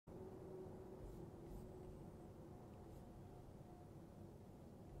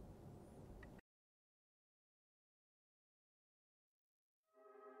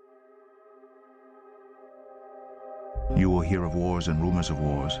You will hear of wars and rumors of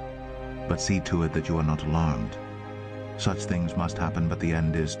wars, but see to it that you are not alarmed. Such things must happen, but the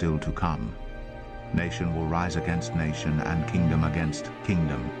end is still to come. Nation will rise against nation, and kingdom against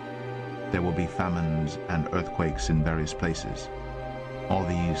kingdom. There will be famines and earthquakes in various places. All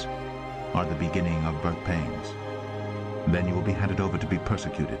these are the beginning of birth pains. Then you will be handed over to be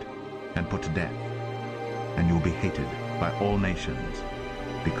persecuted and put to death, and you will be hated by all nations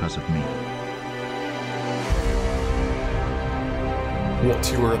because of me.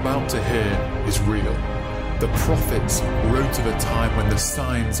 What you are about to hear is real. The prophets wrote of a time when the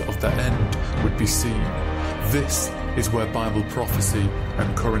signs of the end would be seen. This is where Bible prophecy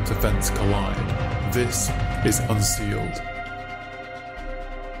and current events collide. This is Unsealed.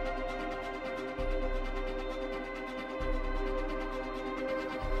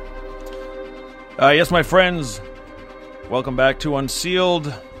 Yes, my friends, welcome back to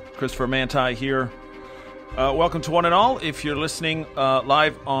Unsealed. Christopher Manti here. Welcome to one and all. If you're listening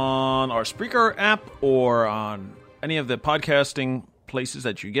live on our Spreaker app or on any of the podcasting places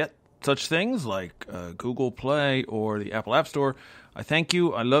that you get such things like Google Play or the Apple App Store, I thank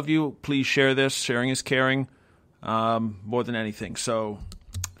you. I love you. Please share this. Sharing is caring more than anything. So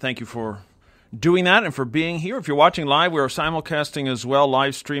thank you for doing that and for being here. If you're watching live, we are simulcasting as well,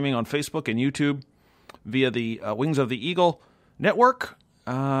 live streaming on Facebook and YouTube via the Wings of the Eagle network,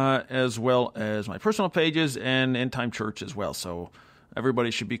 as well as my personal pages and End Time Church as well. So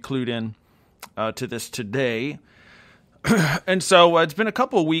everybody should be clued in to this today. And so it's been a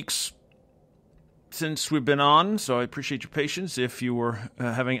couple of weeks since we've been on, so I appreciate your patience. If you were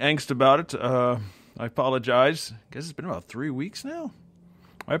having angst about it, I apologize. I guess it's been about 3 weeks now.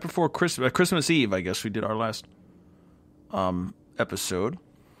 Right before Christmas Eve, I guess we did our last episode.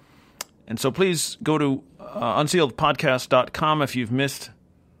 And so please go to unsealedpodcast.com if you've missed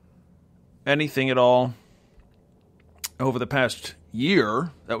anything at all over the past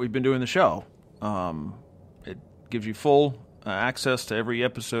year that we've been doing the show. It gives you full access to every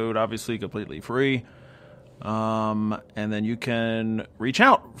episode, obviously completely free. And then you can reach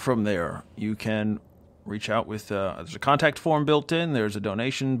out from there. You can reach out with, there's a contact form built in, there's a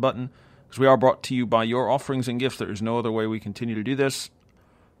donation button, because we are brought to you by your offerings and gifts. There is no other way we continue to do this.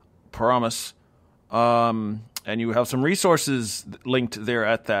 Promise. And you have some resources linked there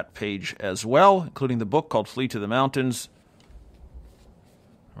at that page as well, including the book called Flee to the Mountains,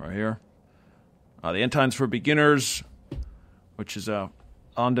 right here. The End Times for Beginners, which is a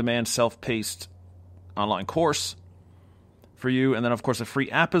on-demand, self-paced online course for you, and then, of course, a free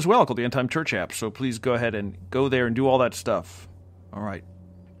app as well called the End Time Church app. So please go ahead and go there and do all that stuff. All right.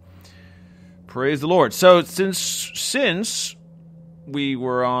 Praise the Lord. So since we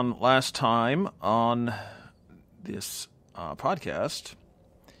were on last time on this podcast,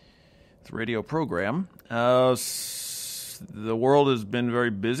 the radio program, the world has been very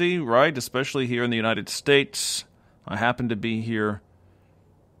busy, right? Especially here in the United States. I happen to be here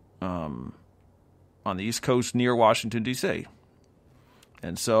on the East Coast near Washington, D.C.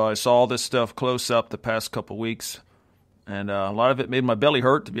 And so I saw this stuff close up the past couple weeks, and a lot of it made my belly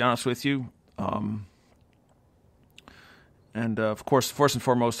hurt, to be honest with you. And of course, first and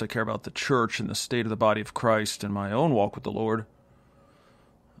foremost, I care about the church and the state of the body of Christ and my own walk with the Lord.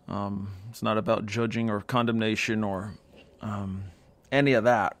 It's not about judging or condemnation or any of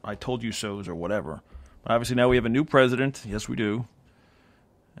that. I told you so's or whatever. But obviously now we have a new president. Yes, we do.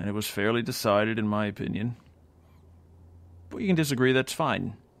 And it was fairly decided, in my opinion. But you can disagree, that's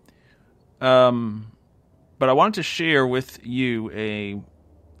fine. But I wanted to share with you a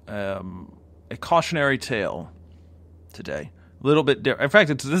cautionary tale today. A little bit different. In fact,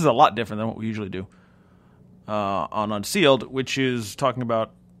 this is a lot different than what we usually do on Unsealed, which is talking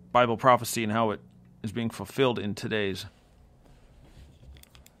about Bible prophecy and how it is being fulfilled in today's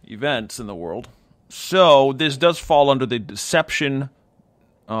events in the world. So this does fall under the deception,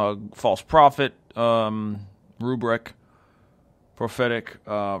 false prophet, rubric, prophetic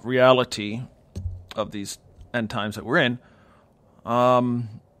reality of these end times that we're in. But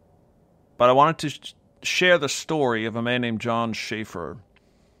I wanted to share the story of a man named Jon Schaffer.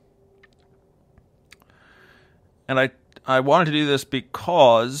 And I wanted to do this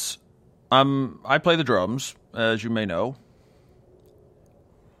because I play the drums, as you may know.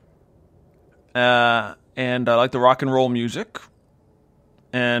 And I like the rock and roll music.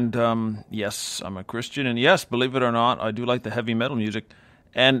 And yes, I'm a Christian. And yes, believe it or not, I do like the heavy metal music.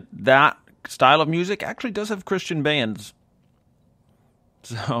 And that style of music actually does have Christian bands.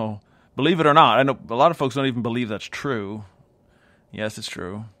 So, believe it or not, I know a lot of folks don't even believe that's true. Yes, it's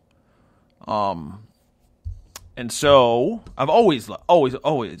true. And so I've always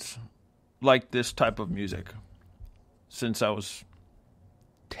liked this type of music. since I was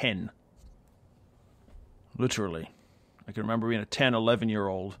 10. Literally. I can remember being a 10,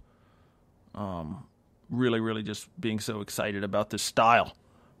 11-year-old. Really, really just being so excited about this style.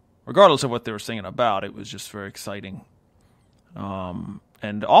 Regardless of what they were singing about, it was just very exciting.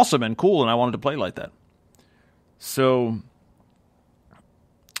 And awesome and cool, and I wanted to play like that. So,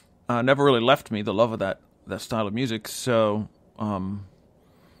 never really left me, the love of that style of music. So, in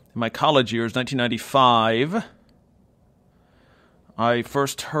my college years, 1995, I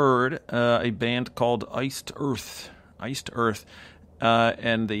first heard a band called Iced Earth.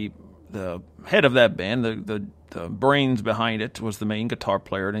 And the head of that band, the brains behind it, was the main guitar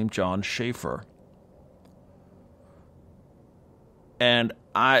player named Jon Schaffer. And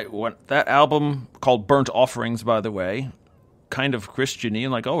that album, called Burnt Offerings, by the way, kind of Christian-y,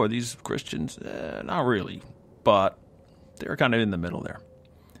 and like, oh, are these Christians? Not really, but they're kind of in the middle there.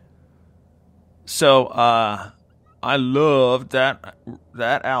 So I loved that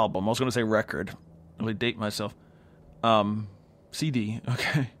album. I was going to say record. Really date myself. CD,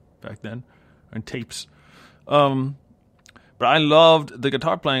 okay, back then, and tapes. But I loved the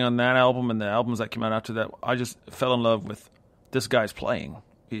guitar playing on that album and the albums that came out after that. I just fell in love with this guy's playing.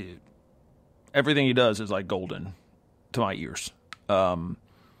 Everything he does is like golden to my ears.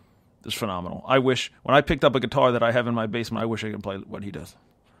 It's phenomenal. I wish, when I picked up a guitar that I have in my basement, I wish I could play what he does.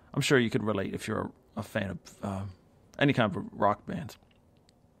 I'm sure you could relate if you're a fan of any kind of rock bands.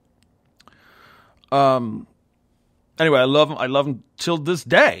 Anyway, I love him. I love him till this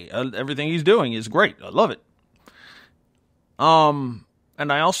day. Everything he's doing is great. I love it. And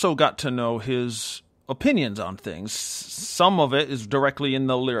I also got to know his opinions on things. Some of it is directly in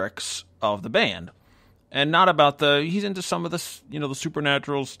the lyrics of the band, and not about he's into some of this, the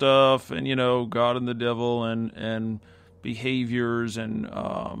supernatural stuff, and God and the devil, and behaviors, and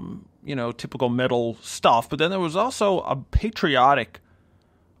typical metal stuff. But then there was also a patriotic,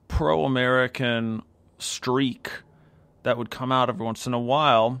 pro-American streak that would come out every once in a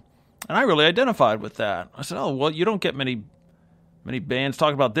while, and I really identified with that. I said, oh, well, you don't get many bands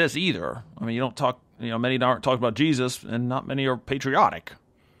talking about this either. I mean, you don't talk, many aren't talking about Jesus, and not many are patriotic.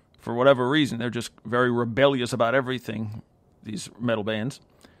 For whatever reason, they're just very rebellious about everything, these metal bands.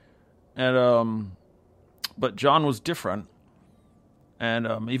 And but Jon was different,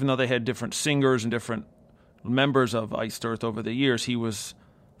 and even though they had different singers and different members of Iced Earth over the years, he was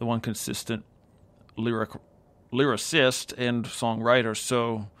the one consistent lyricist and songwriter,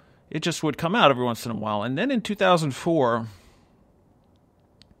 so it just would come out every once in a while. And then in 2004,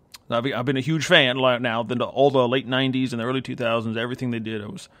 I've been a huge fan now. All the late 90s and the early 2000s, everything they did, I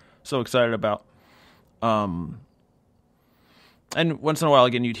was so excited about. And once in a while,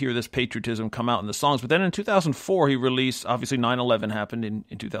 again, you'd hear this patriotism come out in the songs. But then in 2004, he released, obviously 9/11 happened in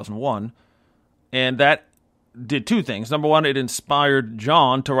 2001, and that did two things. Number one, it inspired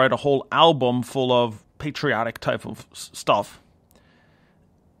Jon to write a whole album full of patriotic type of stuff.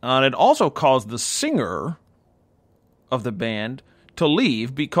 And it also caused the singer of the band to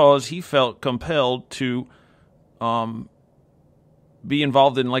leave because he felt compelled to be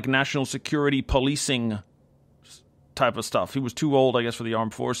involved in like national security policing type of stuff. He was too old, I guess, for the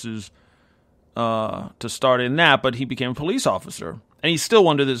armed forces to start in that, but he became a police officer. And he's still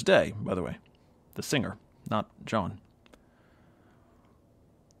one to this day, by the way. The singer, not Jon.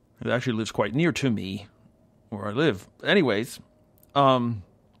 It actually lives quite near to me, where I live. Anyways, so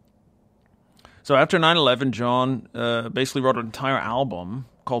after 9/11, Jon basically wrote an entire album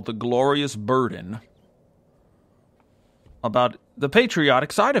called The Glorious Burden about the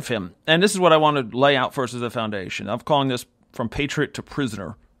patriotic side of him. And this is what I want to lay out first as a foundation. I'm calling this From Patriot to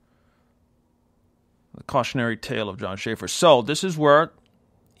Prisoner, the cautionary tale of Jon Schaffer. So this is where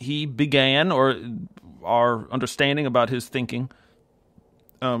he began, or our understanding about his thinking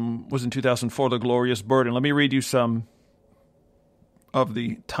was in 2004, The Glorious Burden. Let me read you some of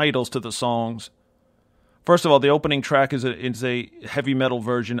the titles to the songs. First of all, the opening track is a heavy metal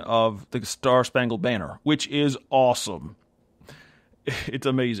version of the Star Spangled Banner, which is awesome. It's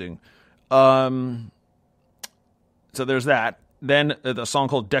amazing. So there's that. Then the song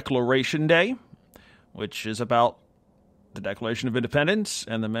called Declaration Day, which is about the Declaration of Independence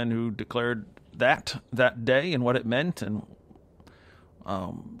and the men who declared that day and what it meant and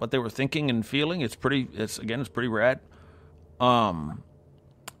what they were thinking and feeling. It's pretty rad.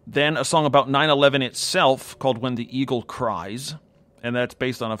 Then a song about 9/11 itself called When the Eagle Cries, and that's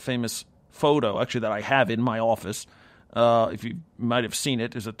based on a famous photo, actually, that I have in my office. If you might have seen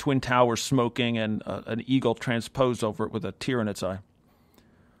it, there's a twin tower smoking and an eagle transposed over it with a tear in its eye.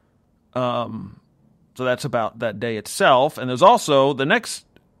 So that's about that day itself. And there's also, the next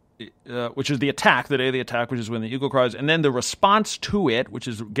which is the attack, the day of the attack, which is when the eagle cries, and then the response to it, which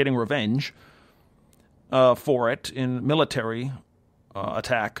is getting revenge for it in military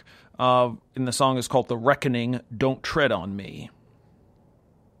attack. In the song is called "The Reckoning." Don't tread on me.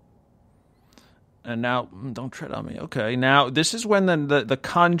 And now, don't tread on me. Okay, now this is when the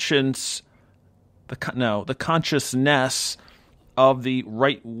conscience, the consciousness of the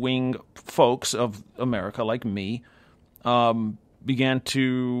right-wing folks of America, like me, began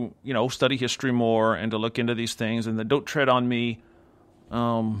to, study history more and to look into these things. And the "Don't Tread on Me"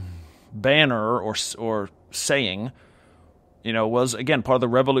 banner or saying, was, again, part of the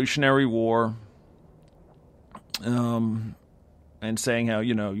Revolutionary War, and saying how,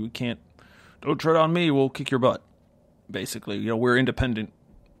 you can't, don't tread on me, we'll kick your butt, basically. We're independent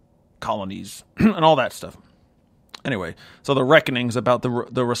colonies and all that stuff. Anyway, so the reckoning's about the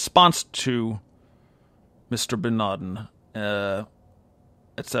response to Mr. Bin Laden,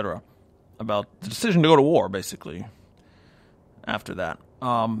 etc., about the decision to go to war, basically, after that.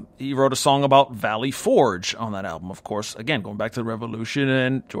 He wrote a song about Valley Forge on that album, of course, again, going back to the Revolution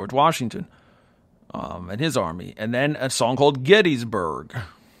and George Washington and his army. And then a song called Gettysburg,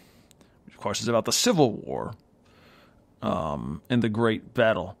 which, of course, is about the Civil War and the great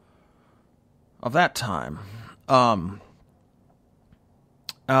battle of that time. And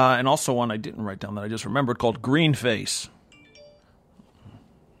also one I didn't write down that I just remembered called Green Face.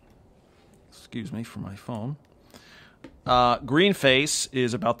 Excuse me for my phone. Green Face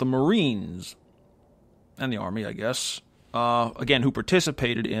is about the Marines and the Army, I guess, again, who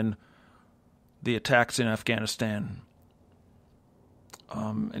participated in the attacks in Afghanistan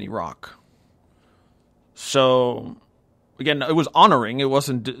and Iraq. So, again, it was honoring. It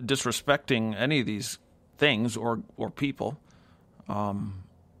wasn't disrespecting any of these things or people.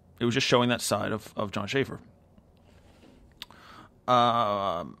 It was just showing that side of Jon Schaffer.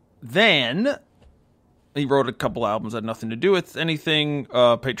 Then he wrote a couple albums that had nothing to do with anything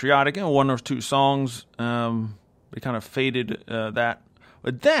patriotic, one or two songs. They kind of faded that.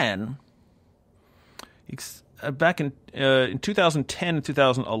 But then, back in 2010 and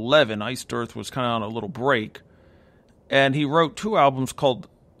 2011, Iced Earth was kind of on a little break. And he wrote two albums called,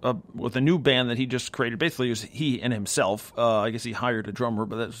 with a new band that he just created. Basically, it was he and himself. I guess he hired a drummer,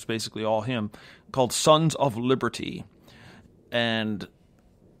 but that was basically all him, called Sons of Liberty. And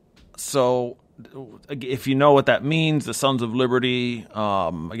so, if you know what that means, the Sons of Liberty,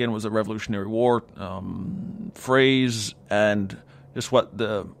 again, was a Revolutionary War phrase, and just what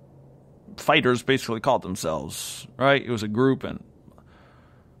the fighters basically called themselves, right? It was a group, and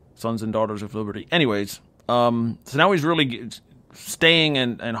Sons and Daughters of Liberty. Anyways, so now he's really staying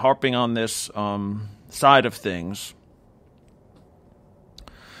and harping on this side of things,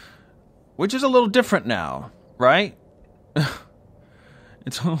 which is a little different now, right?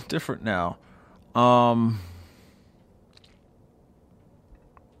 It's a little different now.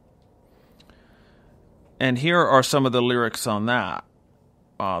 And here are some of the lyrics on that,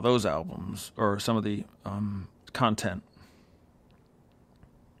 those albums, or some of the content.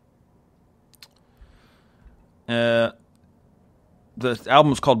 The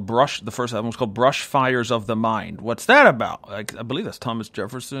album is called Brush. The first album is called Brush Fires of the Mind. What's that about? I believe that's Thomas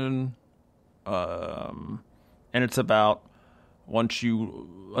Jefferson. And it's about, once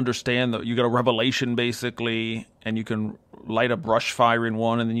you understand that you get a revelation, basically, and you can light a brush fire in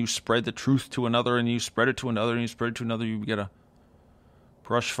one, and then you spread the truth to another, and you spread it to another, and you spread it to another, you get a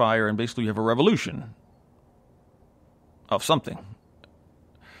brush fire, and basically you have a revolution of something.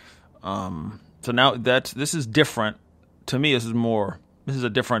 So now this is different. To me, this is a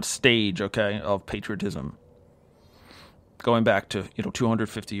different stage, okay, of patriotism. Going back to,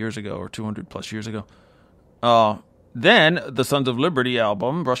 250 years ago, or 200 plus years ago. Then, the Sons of Liberty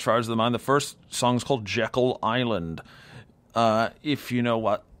album, Brush Fires of the Mind, the first song is called Jekyll Island. If you know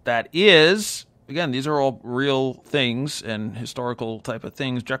what that is, again, these are all real things and historical type of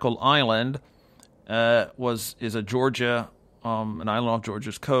things. Jekyll Island is a Georgia, an island off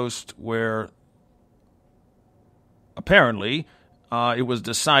Georgia's coast, where apparently it was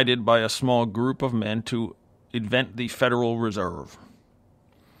decided by a small group of men to invent the Federal Reserve.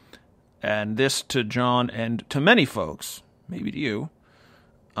 And this, to John and to many folks, maybe to you,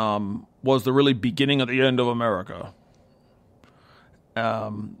 was the really beginning of the end of America.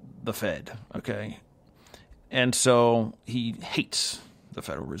 The Fed, okay? And so he hates the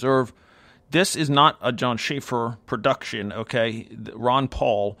Federal Reserve. This is not a Jon Schaffer production, okay? Ron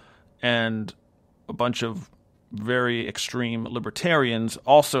Paul and a bunch of very extreme libertarians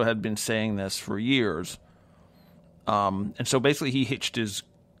also had been saying this for years. And so basically he hitched his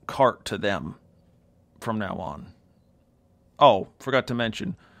cart to them from now on. Oh, forgot to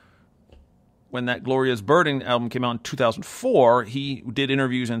mention, when that Gloria's Burden album came out in 2004, he did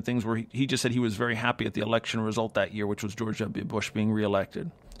interviews and things where he just said he was very happy at the election result that year, which was George W. Bush being reelected.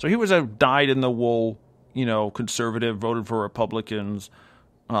 So he was a dyed-in-the-wool, conservative, voted for Republicans,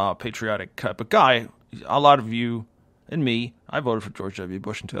 patriotic type of guy. A lot of you and me, I voted for George W.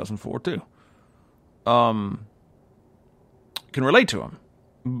 Bush in 2004 too. Can relate to him.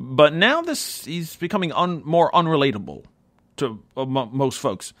 But now he's becoming more unrelatable to most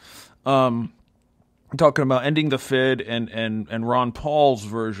folks. Talking about ending the Fed and Ron Paul's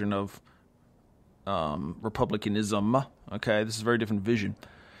version of republicanism. Okay, this is a very different vision.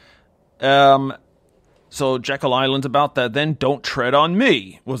 So Jekyll Island's about that. Then Don't Tread on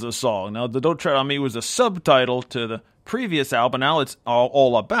Me was a song. Now, the Don't Tread on Me was a subtitle to the previous album. Now it's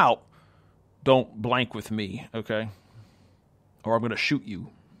all about Don't Blank with Me, okay? Or I'm going to shoot you.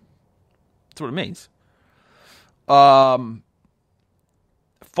 That's what it means. False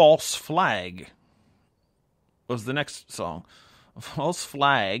Flag was the next song. False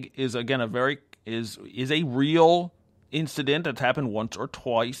Flag is, again, is a real incident that's happened once or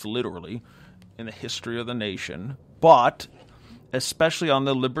twice, literally, in the history of the nation. But, especially on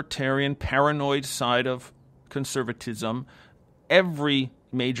the libertarian, paranoid side of conservatism, every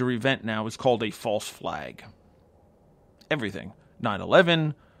major event now is called a false flag. Everything.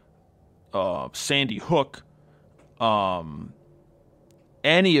 9/11, Sandy Hook,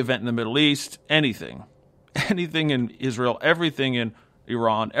 any event in the Middle East, anything in Israel, everything in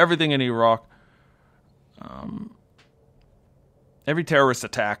Iran, everything in Iraq, every terrorist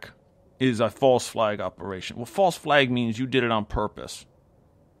attack is a false flag operation. Well, false flag means you did it on purpose,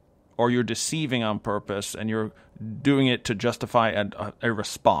 or you're deceiving on purpose, and you're doing it to justify a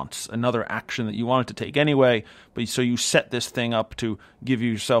response, another action that you wanted to take anyway, but so you set this thing up to give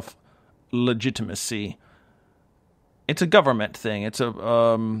yourself legitimacy. It's a government thing. It's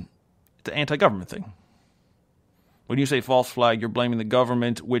an anti-government thing. When you say false flag, you're blaming the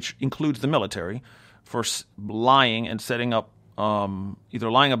government, which includes the military, for lying and setting up, either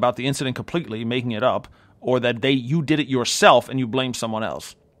lying about the incident completely, making it up, or that you did it yourself and you blame someone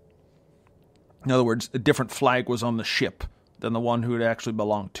else. In other words, a different flag was on the ship than the one who it actually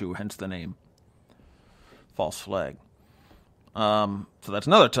belonged to, hence the name. False flag. So that's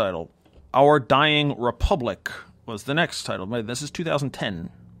another title. Our Dying Republic was the next title. This is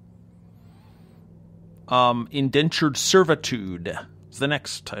 2010. Indentured Servitude is the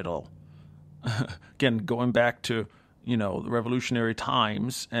next title. Again, going back to, the revolutionary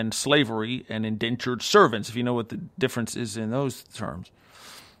times and slavery and indentured servants, if you know what the difference is in those terms.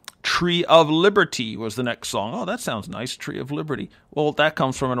 Tree of Liberty was the next song. Oh, that sounds nice, Tree of Liberty. Well, that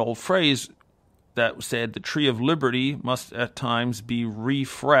comes from an old phrase that said the Tree of Liberty must at times be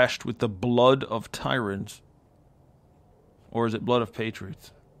refreshed with the blood of tyrants. Or is it blood of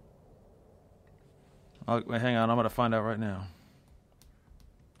patriots? Hang on, I'm going to find out right now.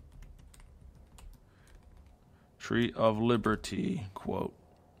 Tree of Liberty, quote.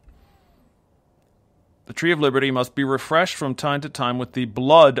 The Tree of Liberty must be refreshed from time to time with the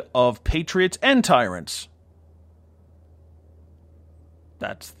blood of patriots and tyrants.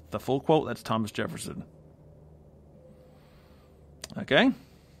 That's the full quote. That's Thomas Jefferson. Okay?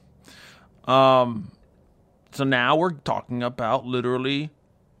 So now we're talking about literally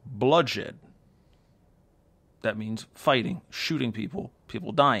bloodshed. That means fighting, shooting people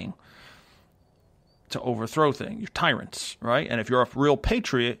dying to overthrow things. You're tyrants, right? And if you're a real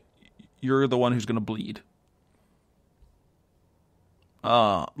patriot, you're the one who's going to bleed.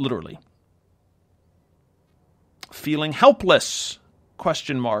 Literally. Feeling Helpless, ?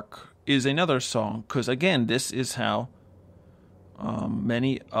 Is another song. Because, again, this is how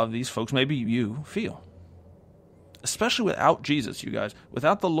many of these folks, maybe you, feel. Especially without Jesus, you guys.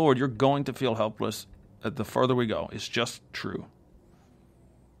 Without the Lord, you're going to feel helpless the further we go. It's just true.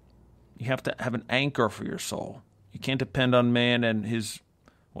 You have to have an anchor for your soul. You can't depend on man and his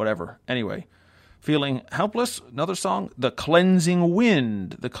whatever. Anyway, Feeling Helpless, another song, The Cleansing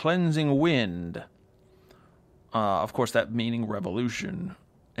Wind. The Cleansing Wind. Of course, that meaning revolution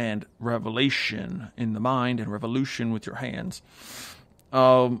and revelation in the mind and revolution with your hands.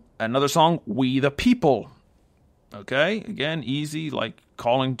 Another song, We the People. Okay, again, easy, like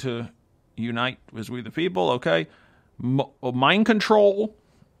calling to unite as we the people. Okay, Mind Control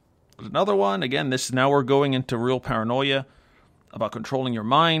is another one. Again, now we're going into real paranoia about controlling your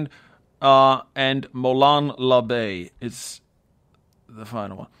mind. And Molan Labe is the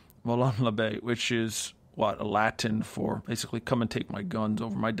final one. Molan Labe, which is a Latin for basically come and take my guns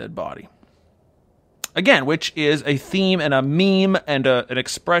over my dead body. Again, which is a theme and a meme and an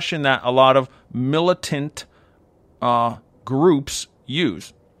expression that a lot of militant groups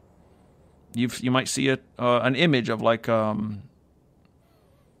use. You might see an image of like a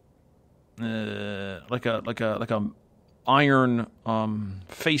iron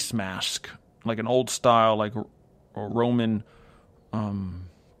face mask, like an old style, like a Roman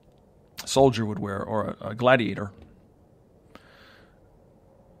soldier would wear, or a gladiator.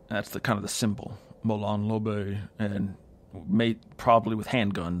 That's the kind of the symbol, Molan Lobe, and made probably with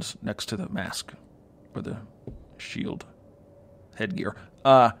handguns next to the mask or the shield headgear.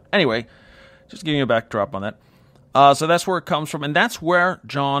 Anyway, just giving you a backdrop on that. So that's where it comes from, and that's where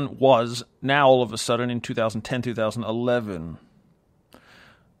Jon was now all of a sudden in 2010, 2011.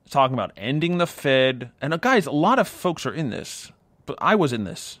 Talking about ending the Fed. And guys, a lot of folks are in this, but I was in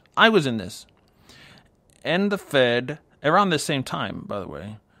this. End the Fed around the same time, by the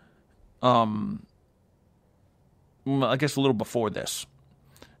way. I guess a little before this.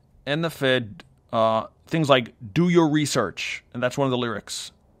 End the Fed, things like do your research, and that's one of the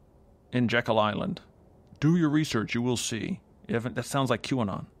lyrics in Jekyll Island. Do your research, you will see. That sounds like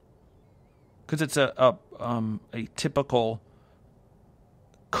QAnon. Because it's a typical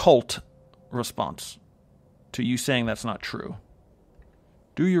cult response to you saying that's not true.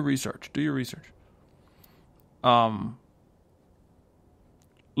 Do your research.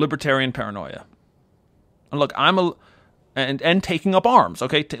 Libertarian paranoia. And look, and taking up arms,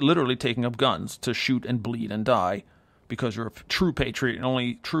 okay? Literally taking up guns to shoot and bleed and die because you're a true patriot and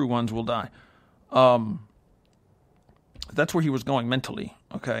only true ones will die. That's where he was going mentally,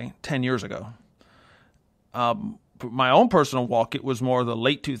 okay, 10 years ago. My own personal walk, it was more the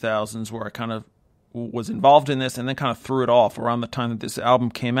late 2000s where I kind of was involved in this and then kind of threw it off around the time that this album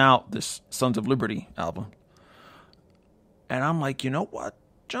came out, this Sons of Liberty album. And I'm like, you know what,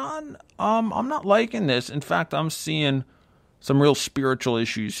 Jon? I'm not liking this. In fact, I'm seeing some real spiritual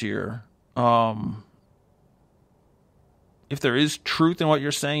issues here. If there is truth in what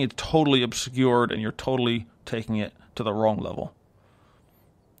you're saying, it's totally obscured and you're totally taking it to the wrong level.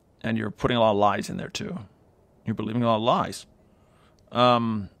 And you're putting a lot of lies in there too. You're believing a lot of lies.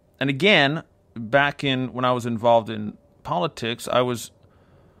 And again, back when I was involved in politics, I was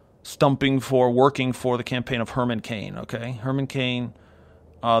working for the campaign of Herman Cain, okay? Herman Cain,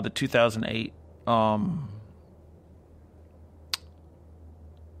 the 2008,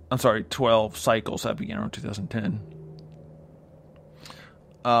 12 cycles that began around 2010.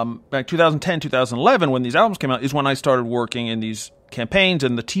 Back 2010, 2011, when these albums came out, is when I started working in these campaigns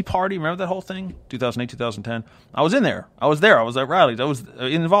and the Tea Party. Remember that whole thing? 2008, 2010. I was in there. I was there. I was at rallies. I was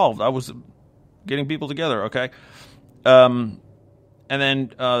involved. I was getting people together, okay? And then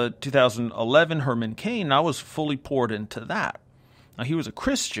 2011, Herman Cain, I was fully poured into that. Now, he was a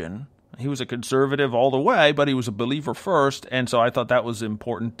Christian. He was a conservative all the way, but he was a believer first, and so I thought that was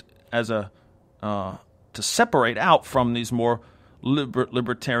important as to separate out from these more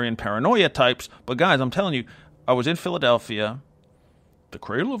libertarian paranoia types. But guys, I'm telling you, I was in Philadelphia, the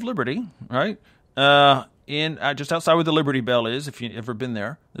cradle of liberty, right? Just outside where the Liberty Bell is, if you've ever been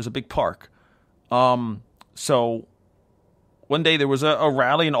there, there's a big park. So one day there was a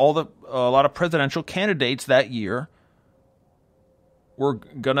rally, and a lot of presidential candidates that year were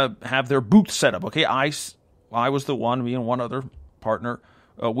gonna have their booth set up. Okay, I was the one, me and one other partner,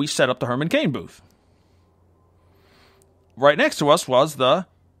 we set up the Herman Cain booth. Right next to us was the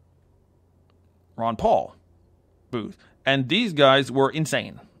Ron Paul booth. And these guys were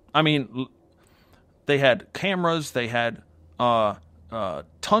insane. I mean, they had cameras, they had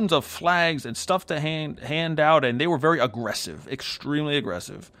tons of flags and stuff to hand out, and they were very aggressive, extremely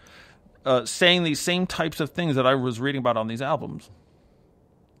aggressive, saying these same types of things that I was reading about on these albums.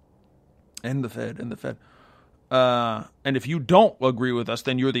 End the Fed, end the Fed. And if you don't agree with us,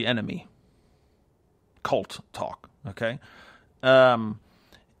 then you're the enemy. Cult talk. Okay, and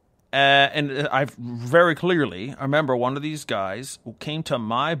I remember one of these guys who came to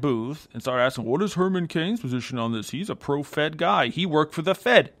my booth and started asking, what is Herman Cain's position on this? He's a pro-Fed guy. He worked for the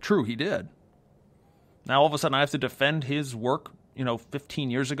Fed. True, he did. Now all of a sudden I have to defend his work, 15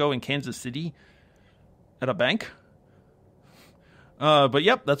 years ago in Kansas City at a bank. But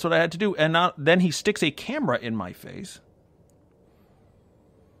yep, that's what I had to do. And then he sticks a camera in my face,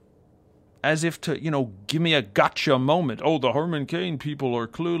 as if to, give me a gotcha moment. Oh, the Herman Cain people are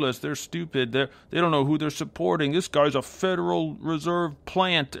clueless. They're stupid. They don't know who they're supporting. This guy's a Federal Reserve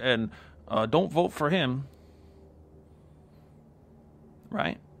plant, and don't vote for him.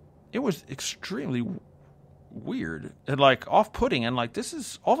 Right? It was extremely weird and, off-putting. And, this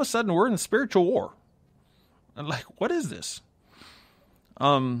is, all of a sudden, we're in a spiritual war. And, what is this?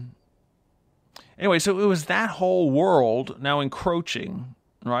 Anyway, so it was that whole world now encroaching,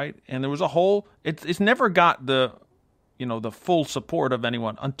 right? And there was a whole, it's never got the, the full support of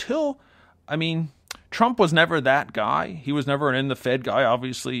anyone until I mean, Trump was never that guy. He was never an in the Fed guy.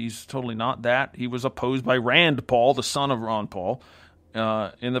 Obviously, he's totally not that. He was opposed by Rand Paul, the son of Ron Paul,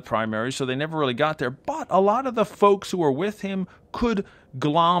 in the primary, so they never really got there. But a lot of the folks who were with him could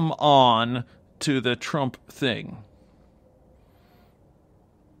glom on to the Trump thing.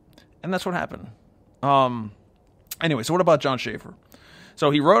 And that's what happened. Anyway, so what about Jon Schaffer?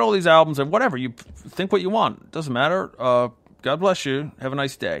 So he wrote all these albums, and whatever, you think what you want. It doesn't matter. God bless you. Have a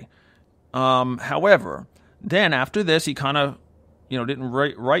nice day. However, then after this, he kind of, didn't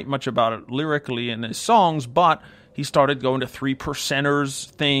write much about it lyrically in his songs, but he started going to 3%ers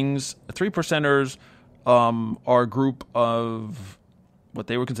things. 3%ers are a group of what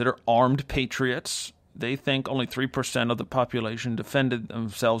they would consider armed patriots. They think only 3% of the population defended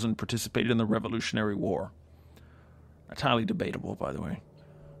themselves and participated in the Revolutionary War. That's highly debatable, by the way.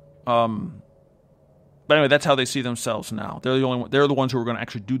 But anyway, that's how they see themselves now. They're the ones who are going to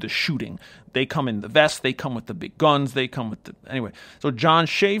actually do the shooting. They come in the vest. They come with the big guns. They come with the... Anyway, so Jon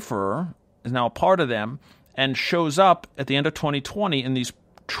Schaffer is now a part of them and shows up at the end of 2020 in these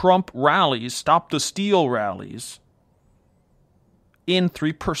Trump rallies, Stop the Steal rallies, in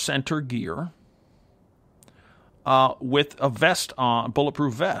 3%er gear with a vest on,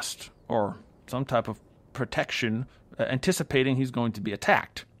 bulletproof vest, or some type of protection, anticipating he's going to be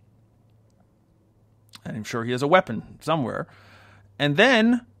attacked. And I'm sure he has a weapon somewhere. And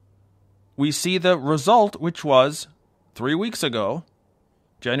then we see the result, which was 3 weeks ago,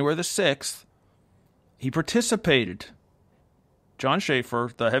 January the 6th, he participated. Jon Schaffer,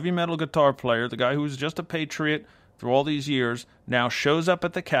 the heavy metal guitar player, the guy who was just a patriot through all these years, now shows up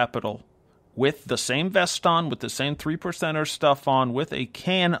at the Capitol with the same vest on, with the same 3%er stuff on, with a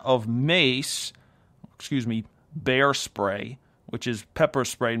can of bear spray, which is pepper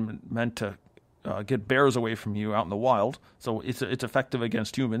spray meant to get bears away from you out in the wild. So it's effective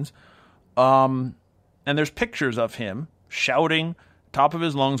against humans. And there's pictures of him shouting top of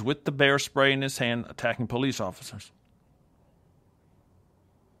his lungs with the bear spray in his hand, attacking police officers.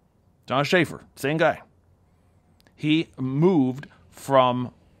 Jon Schaffer, same guy. He moved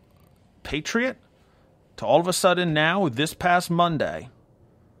from patriot to all of a sudden now, this past Monday,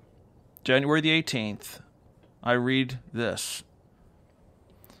 January the 18th, I read this.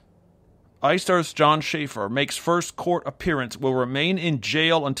 Ice Earth's Jon Schaffer makes first court appearance, will remain in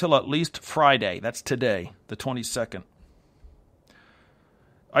jail until at least Friday. That's today, the 22nd.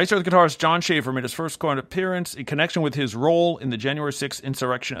 Ice Earth guitarist Jon Schaffer made his first court appearance in connection with his role in the January 6th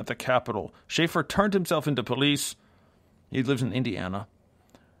insurrection at the Capitol. Schaffer turned himself into police. He lives in Indiana.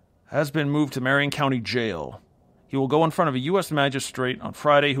 Has been moved to Marion County Jail. He will go in front of a U.S. magistrate on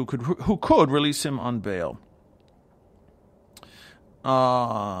Friday who could release him on bail.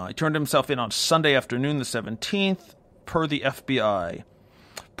 He turned himself in on Sunday afternoon, the 17th, per the FBI.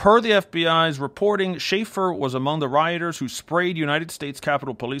 Per the FBI's reporting, Schaffer was among the rioters who sprayed United States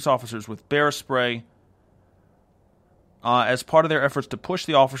Capitol police officers with bear spray as part of their efforts to push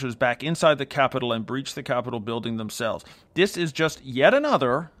the officers back inside the Capitol and breach the Capitol building themselves. This is just yet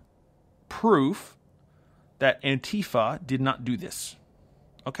another proof that Antifa did not do this.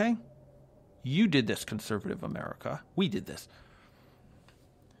 Okay? You did this, conservative America. We did this.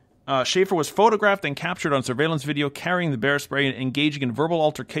 Schaffer was photographed and captured on surveillance video carrying the bear spray and engaging in verbal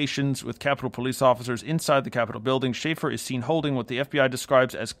altercations with Capitol police officers inside the Capitol building. Schaffer is seen holding what the FBI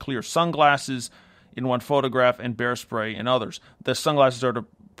describes as clear sunglasses in one photograph and bear spray in others. The sunglasses are to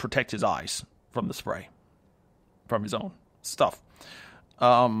protect his eyes from the spray, from his own stuff.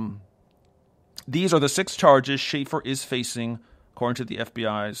 These are the 6 charges Schaffer is facing, according to the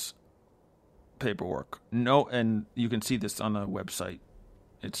FBI's paperwork. No, and you can see this on the website.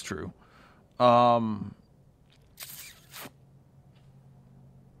 It's true. Sorry.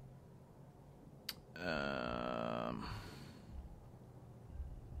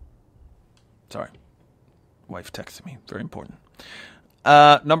 Wife texted me. Very important.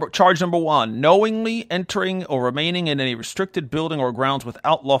 Charge number 1, knowingly entering or remaining in any restricted building or grounds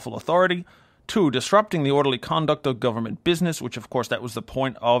without lawful authority. 2, disrupting the orderly conduct of government business, which, of course, that was the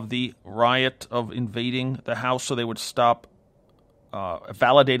point of the riot of invading the House, so they would stop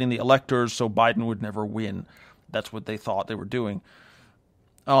validating the electors so Biden would never win. That's what they thought they were doing.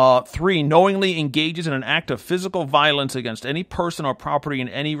 3, knowingly engages in an act of physical violence against any person or property in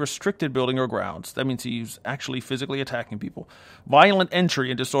any restricted building or grounds. That means he's actually physically attacking people. Violent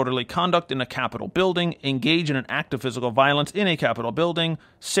entry and disorderly conduct in a Capitol building. Engage in an act of physical violence in a Capitol building.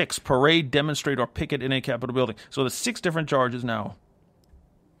 6, parade, demonstrate, or picket in a Capitol building. So there's 6 different charges now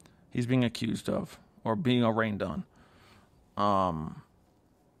he's being accused of or being arraigned on.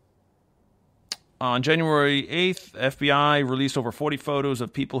 On January 8th, FBI released over 40 photos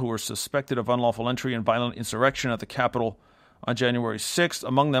of people who were suspected of unlawful entry and violent insurrection at the Capitol on January 6th.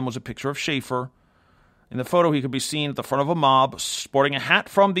 Among them was a picture of Schaffer. In the photo, he could be seen at the front of a mob, sporting a hat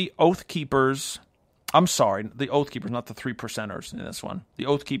from the Oath Keepers. I'm sorry, the Oath Keepers, not the 3%ers in this one. The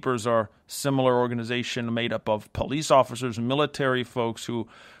Oath Keepers are a similar organization made up of police officers and military folks who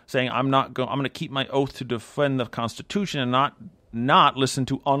saying, I'm going to keep my oath to defend the Constitution and not listen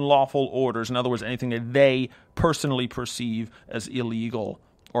to unlawful orders. In other words, anything that they personally perceive as illegal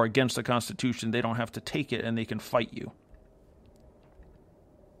or against the Constitution, they don't have to take it and they can fight you.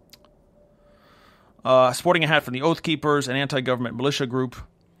 Sporting a hat from the Oath Keepers, an anti-government militia group,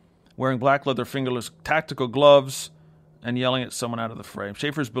 wearing black leather fingerless tactical gloves, and yelling at someone out of the frame.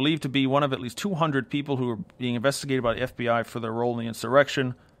 Schaffer is believed to be one of at least 200 people who are being investigated by the FBI for their role in the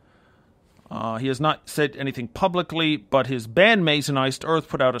insurrection. He has not said anything publicly, but his bandmates in Iced Earth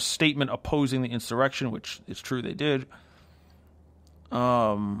put out a statement opposing the insurrection, which is true they did.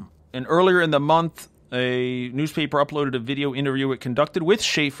 And earlier in the month, a newspaper uploaded a video interview it conducted with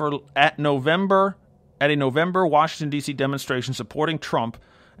Schaffer at a November Washington, D.C. demonstration supporting Trump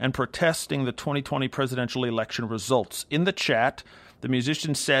and protesting the 2020 presidential election results. In the chat, the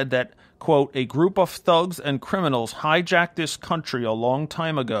musician said that, quote, a group of thugs and criminals hijacked this country a long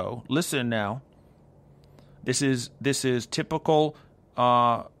time ago. Listen now. This is typical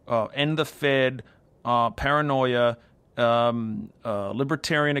end the Fed, paranoia,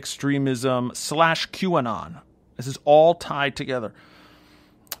 libertarian extremism / QAnon. This is all tied together.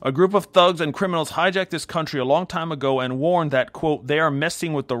 A group of thugs and criminals hijacked this country a long time ago and warned that, quote, they are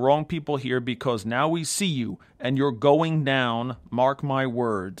messing with the wrong people here because now we see you and you're going down, mark my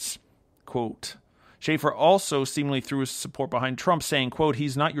words, quote. Schaffer also seemingly threw his support behind Trump, saying, quote,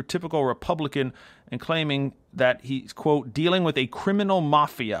 he's not your typical Republican, and claiming that he's, quote, dealing with a criminal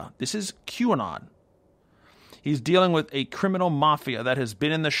mafia. This is QAnon. He's dealing with a criminal mafia that has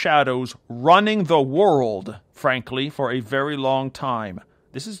been in the shadows running the world, frankly, for a very long time.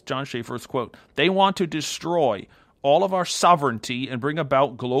 This is Jon Schaffer's quote. They want to destroy all of our sovereignty and bring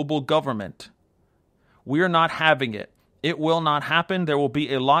about global government. We are not having it. It will not happen. There will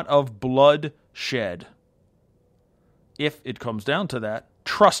be a lot of blood shed. If it comes down to that,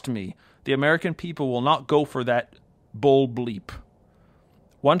 trust me, the American people will not go for that bull bleep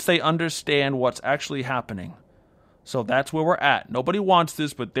once they understand what's actually happening. So that's where we're at. Nobody wants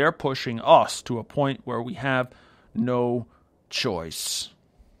this, but they're pushing us to a point where we have no choice.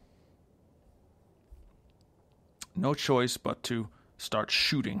 No choice but to start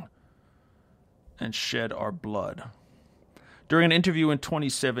shooting and shed our blood. During an interview in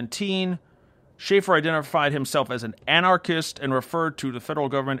 2017, Schaffer identified himself as an anarchist and referred to the federal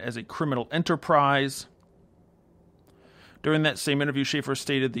government as a criminal enterprise. During that same interview, Schaffer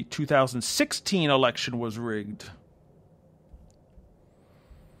stated the 2016 election was rigged.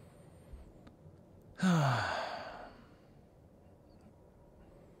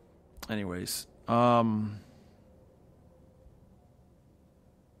 Anyways,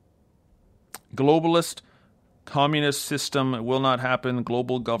 globalist, communist system, it will not happen,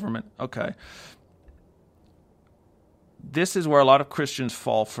 global government. Okay. This is where a lot of Christians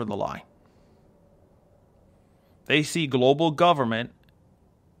fall for the lie. They see global government,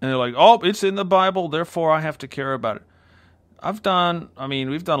 and they're like, oh, it's in the Bible, therefore I have to care about it. We've done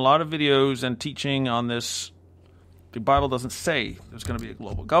a lot of videos and teaching on this. The Bible doesn't say there's going to be a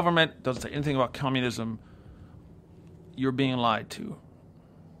global government. It doesn't say anything about communism. You're being lied to.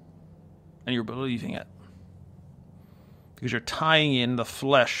 And you're believing it. Because you're tying in the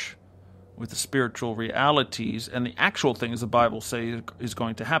flesh with the spiritual realities and the actual things the Bible says is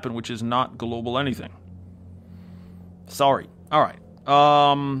going to happen, which is not global anything. Sorry. All right.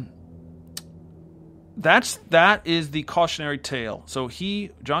 That is the cautionary tale. So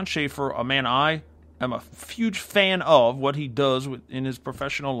Jon Schaffer, a man I am a huge fan of what he does in his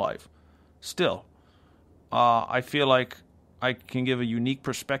professional life. Still, I feel like I can give a unique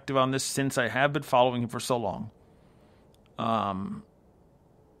perspective on this since I have been following him for so long. And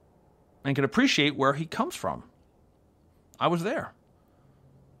can appreciate where he comes from. I was there.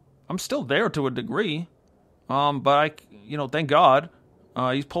 I'm still there to a degree. But thank God,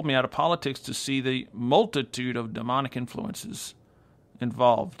 he's pulled me out of politics to see the multitude of demonic influences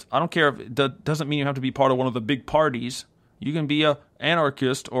involved. I don't care if that doesn't mean you have to be part of one of the big parties. You can be a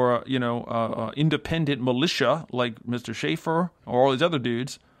anarchist or a independent militia like Mr. Schaffer or all these other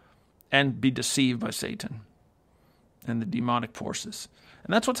dudes, and be deceived by Satan and the demonic forces.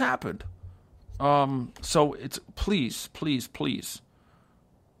 And that's what's happened. So it's please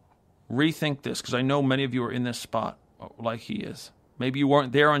rethink this, because I know many of you are in this spot like he is. Maybe you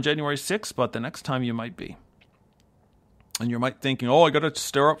weren't there on January 6th, but the next time you might be. And you might thinking, oh, I got to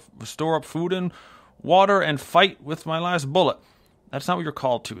store up food and water and fight with my last bullet. That's not what you're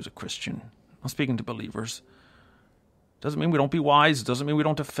called to as a Christian. I'm speaking to believers. Doesn't mean we don't be wise. Doesn't mean we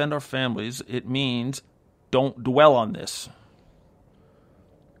don't defend our families. It means don't dwell on this.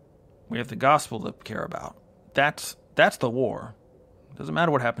 We have the gospel to care about. That's the war. It doesn't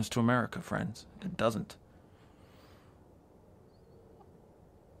matter what happens to America, friends. It doesn't.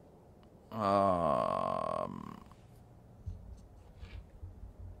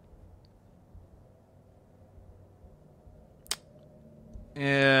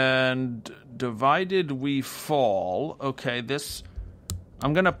 And divided we fall. Okay, this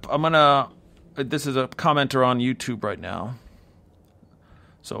I'm gonna this is a commenter on YouTube right now.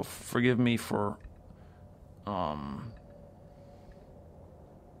 So forgive me for on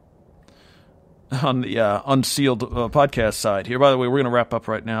the Unsealed podcast side here. By the way, we're going to wrap up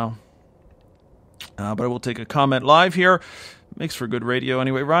right now. But I will take a comment live here. Makes for good radio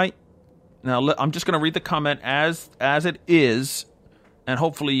anyway, right? Now, I'm just going to read the comment as it is, and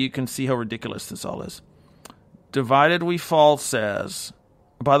hopefully you can see how ridiculous this all is. Divided We Fall says,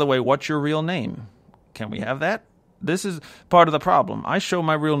 by the way, what's your real name? Can we have that? This is part of the problem. I show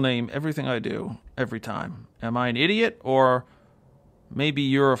my real name everything I do, every time. Am I an idiot, or maybe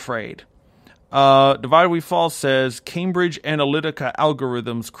you're afraid? Divided We Fall says, Cambridge Analytica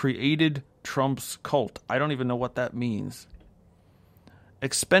algorithms created Trump's cult. I don't even know what that means.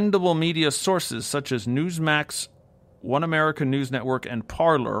 Expendable media sources such as Newsmax, One American News Network, and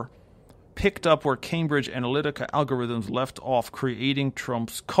Parler picked up where Cambridge Analytica algorithms left off, creating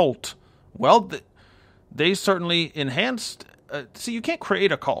Trump's cult. Well, they certainly enhanced. See, you can't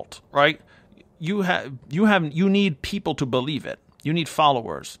create a cult, right? You need people to believe it. You need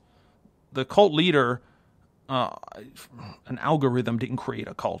followers. The cult leader, an algorithm didn't create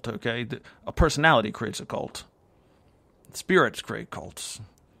a cult, okay? A personality creates a cult. Spirits create cults,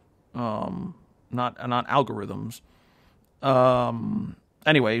 not algorithms.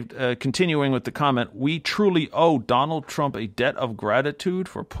 Anyway, continuing with the comment, we truly owe Donald Trump a debt of gratitude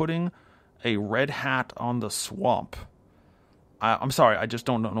for putting a red hat on the swamp. I'm sorry, I just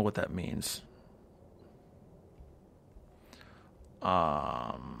don't know what that means.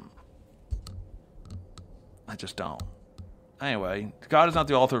 I just don't. Anyway, God is not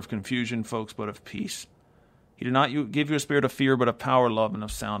the author of confusion, folks, but of peace. He did not give you a spirit of fear, but of power, love, and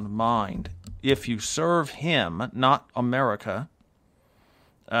of sound mind. If you serve him, not America,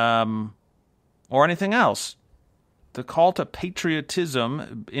 or anything else, the call to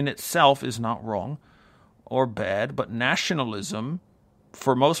patriotism in itself is not wrong or bad, but nationalism,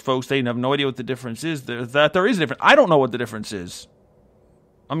 for most folks, they have no idea what the difference is. There is a difference. I don't know what the difference is.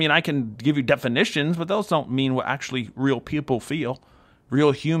 I mean, I can give you definitions, but those don't mean what actually real people feel,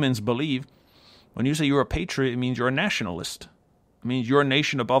 real humans believe. When you say you're a patriot, it means you're a nationalist. It means you're a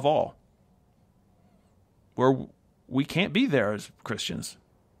nation above all. Where we can't be there as Christians.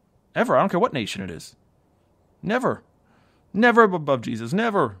 Ever. I don't care what nation it is. Never. Never above Jesus.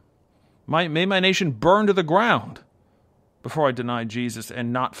 Never. May my nation burn to the ground before I deny Jesus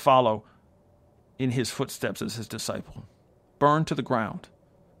and not follow in his footsteps as his disciple. Burn to the ground.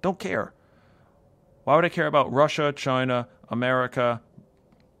 Don't care. Why would I care about Russia, China, America,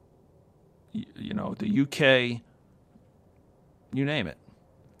 the UK, you name it?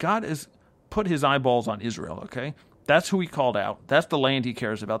 God has put his eyeballs on Israel, okay? That's who he called out. That's the land he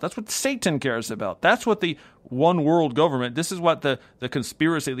cares about. That's what Satan cares about. That's what the one world government, this is what the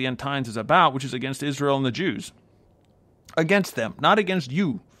conspiracy of the end times is about, which is against Israel and the Jews. Against them, not against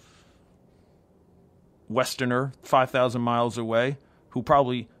you. Westerner, 5,000 miles away, who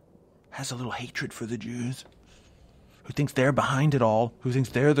probably has a little hatred for the Jews, who thinks they're behind it all, who thinks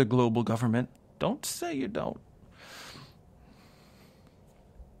they're the global government. Don't say you don't.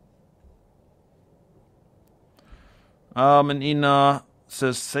 And Ina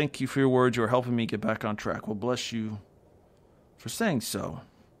says, thank you for your words. You're helping me get back on track. Well, bless you for saying so.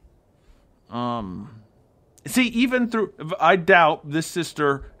 See, even through, I doubt this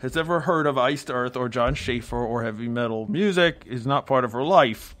sister has ever heard of Iced Earth or Jon Schaffer or heavy metal music. Is not part of her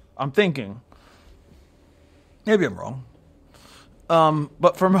life. I'm thinking. Maybe I'm wrong.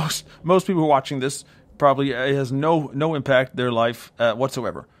 But for most people watching this, probably it has no impact their life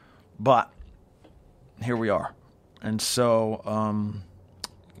whatsoever. But here we are. And so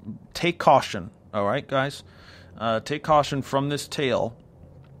take caution. All right, guys? Take caution from this tale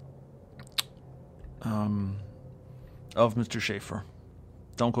of Mr. Schaffer.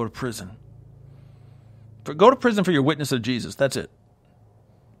 Don't go to prison. Go to prison for your witness of Jesus. That's it.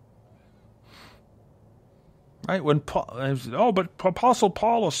 Right? When but Apostle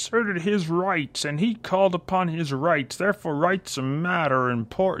Paul asserted his rights, and he called upon his rights. Therefore, rights matter,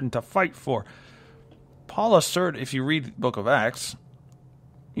 important to fight for. Paul asserted, if you read the book of Acts,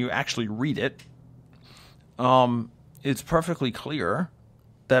 you actually read it, it's perfectly clear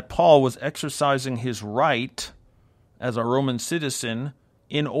that Paul was exercising his right as a Roman citizen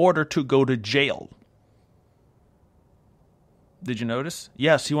in order to go to jail. Did you notice?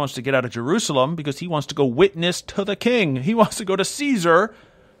 Yes, he wants to get out of Jerusalem because he wants to go witness to the king. He wants to go to Caesar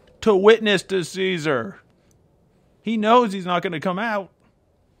to witness to Caesar. He knows he's not going to come out.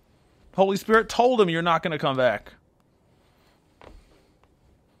 Holy Spirit told him, you're not going to come back.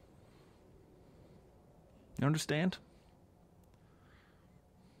 You understand?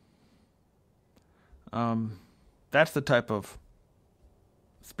 That's the type of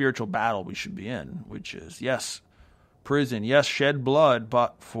spiritual battle we should be in, which is, yes, prison, yes, shed blood,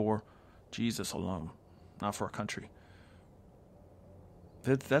 but for Jesus alone, not for a country.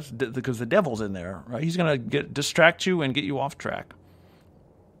 That's because the devil's in there, right? He's going to distract you and get you off track.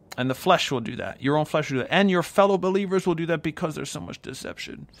 And the flesh will do that. Your own flesh will do that. And your fellow believers will do that because there's so much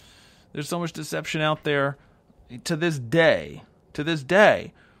deception. There's so much deception out there to this day,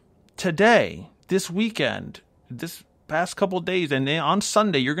 today, this weekend, this past couple of days, and on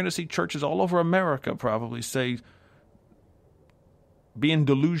Sunday, you're going to see churches all over America probably say, be in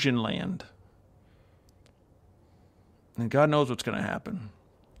delusion land. And God knows what's going to happen.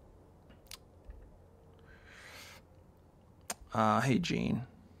 Hey, Gene.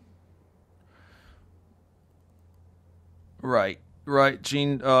 Right,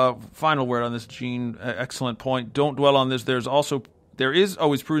 Gene. Final word on this, Gene. Excellent point. Don't dwell on this. There is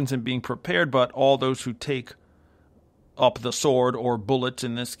always prudence in being prepared, but all those who take up the sword, or bullets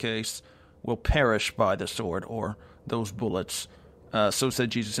in this case, will perish by the sword or those bullets. So said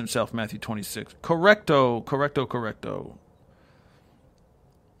Jesus himself, Matthew 26. Correcto.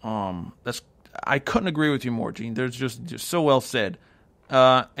 I couldn't agree with you more, Gene. There's just so well said.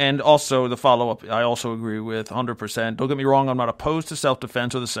 And also the follow-up, I also agree with 100%. Don't get me wrong, I'm not opposed to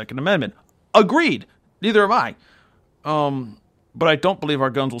self-defense or the Second Amendment. Agreed. Neither am I. But I don't believe our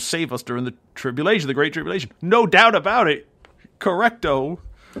guns will save us during the tribulation, the Great Tribulation. No doubt about it. Correcto.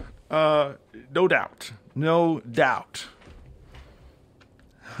 No doubt.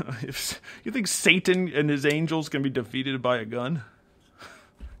 If you think Satan and his angels can be defeated by a gun?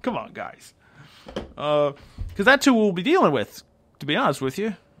 Come on, guys. Because that's who we'll be dealing with, to be honest with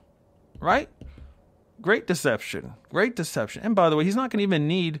you. Right? Great deception. And by the way, he's not going to even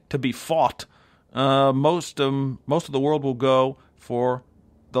need to be fought. Most of the world will go for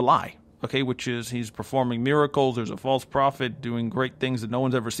the lie, okay, which is he's performing miracles. There's a false prophet doing great things that no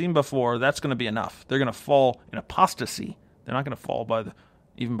one's ever seen before. That's going to be enough. They're going to fall in apostasy. They're not going to fall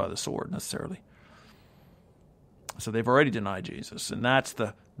even by the sword necessarily. So they've already denied Jesus, and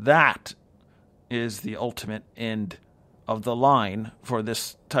that is the ultimate end of the line for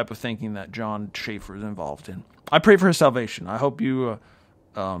this type of thinking that Jon Schaffer is involved in. I pray for his salvation. I hope you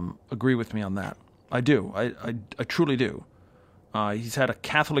agree with me on that. I do. I truly do. He's had a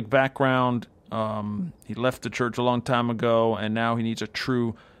Catholic background. He left the church a long time ago, and now he needs a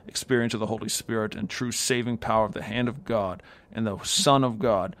true experience of the Holy Spirit and true saving power of the hand of God and the Son of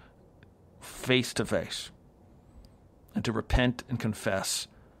God face to face, and to repent and confess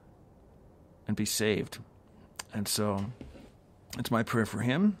and be saved. And so it's my prayer for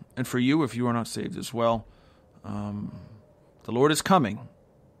him and for you if you are not saved as well. The Lord is coming,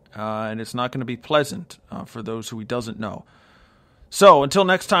 and it's not going to be pleasant for those who he doesn't know. So until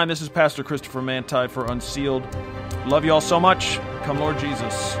next time, this is Pastor Christopher Manti for Unsealed. Love you all so much. Come, Lord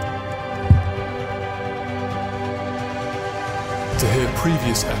Jesus. To hear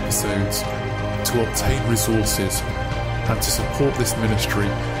previous episodes, to obtain resources, and to support this ministry,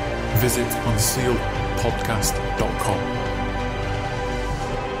 visit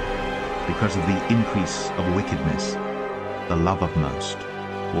UNSEALEDpodcast.com. Because of the increase of wickedness, the love of most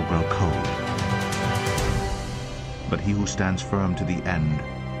will grow cold. But he who stands firm to the end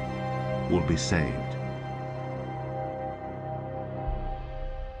will be saved.